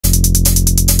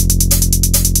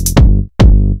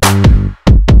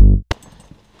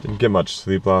get much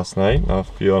sleep last night, not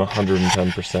feeling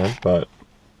 110%, but...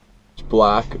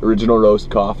 Black original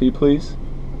roast coffee, please.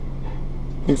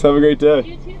 Thanks, have a great day.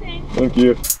 You too, thanks. Thank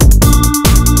you.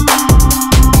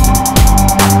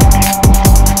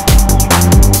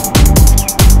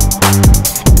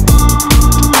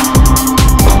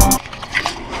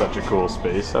 Such a cool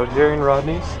space out here in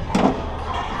Rodney's.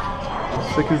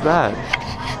 How sick is that?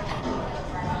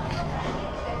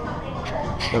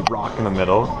 The rock in the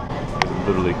middle is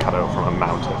literally cut out from a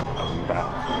mountain out in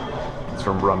Bath. It's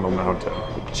from Rummel Mountain.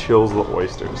 It chills the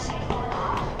oysters.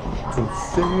 It's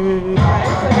insane.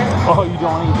 Oh, you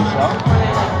don't want to eat the shell?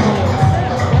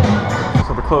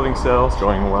 So the clothing sale's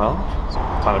going well. There's a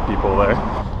ton of people there.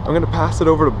 I'm gonna pass it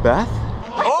over to Beth,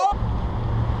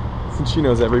 since she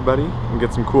knows everybody, and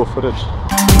get some cool footage.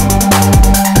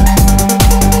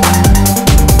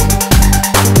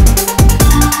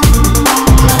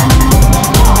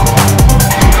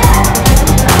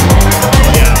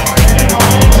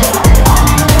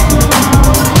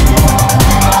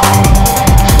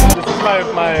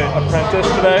 My apprentice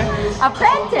today.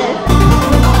 Apprentice?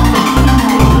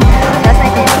 That's my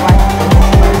favorite one.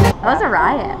 That was a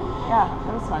riot. Yeah,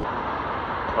 that was fun.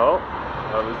 Well,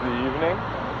 that was the evening.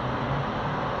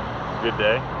 Good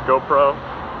day. GoPro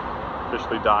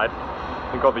officially died.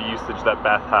 I think all the usage that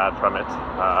Beth had from it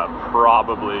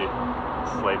probably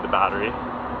slayed the battery.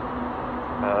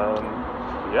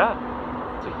 Yeah,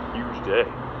 it's a huge day.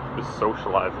 Just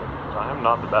socializing, which I am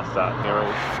not the best at.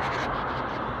 Anyways.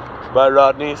 Bye,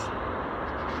 Rodney's.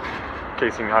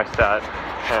 Casey Neistat,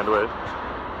 hand wave.